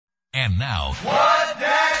And now, What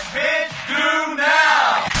that bitch do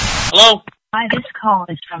now? Hello? Hi, this call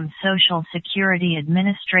is from Social Security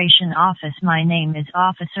Administration Office. My name is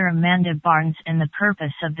Officer Amanda Barnes, and the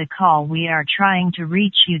purpose of the call, we are trying to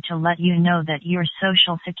reach you to let you know that your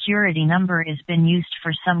Social Security number has been used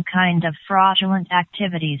for some kind of fraudulent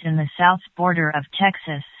activities in the south border of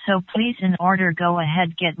Texas. So please, in order, go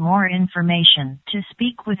ahead, get more information. To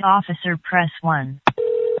speak with Officer, press 1.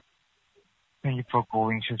 Thank you for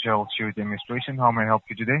calling Social Security Administration. How may I help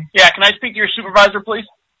you today? Yeah, can I speak to your supervisor, please?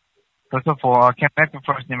 First of all, can I have your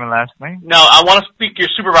first name and last name? No, I want to speak to your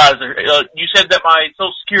supervisor. You said that my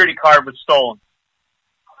Social Security card was stolen.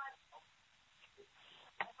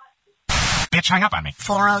 bitch, hang up on me.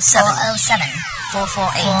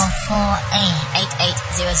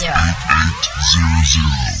 407-448-8800.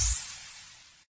 8800.